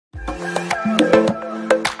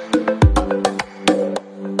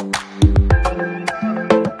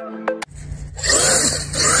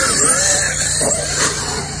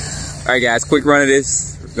Alright guys, quick run of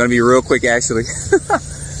this. Gonna be real quick actually.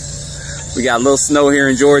 We got a little snow here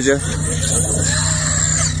in Georgia.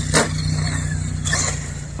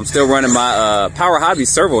 I'm still running my Power Hobby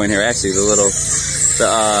servo in here actually, the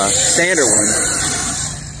standard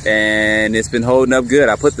one. And it's been holding up good.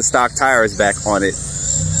 I put the stock tires back on it.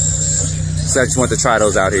 So I just want to try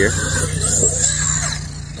those out here.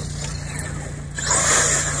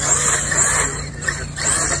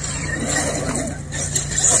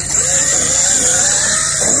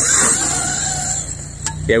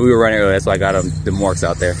 Yeah, we were running earlier, that's why I got the marks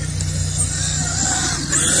out there.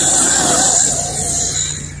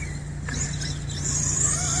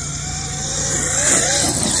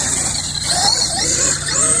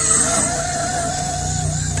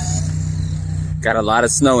 Got a lot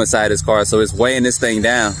of snow inside this car, so it's weighing this thing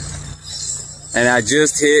down. And I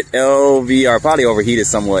just hit LVR, probably overheated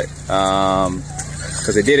somewhat,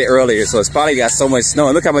 because it did it earlier, so it's probably got so much snow.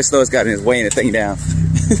 And look how much snow it's got, and it's weighing the thing down.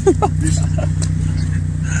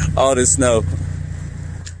 All this snow.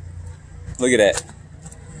 Look at that.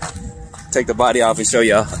 Take the body off and show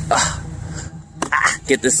y'all.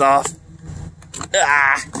 Get this off.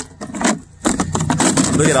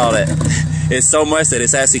 Look at all that. It's so much that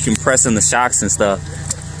it's actually compressing the shocks and stuff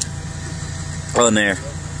on there.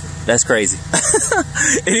 That's crazy.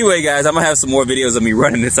 Anyway, guys, I'm gonna have some more videos of me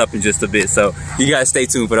running this up in just a bit. So you guys stay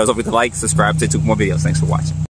tuned for those. Don't forget to like, subscribe, stay tuned for more videos. Thanks for watching.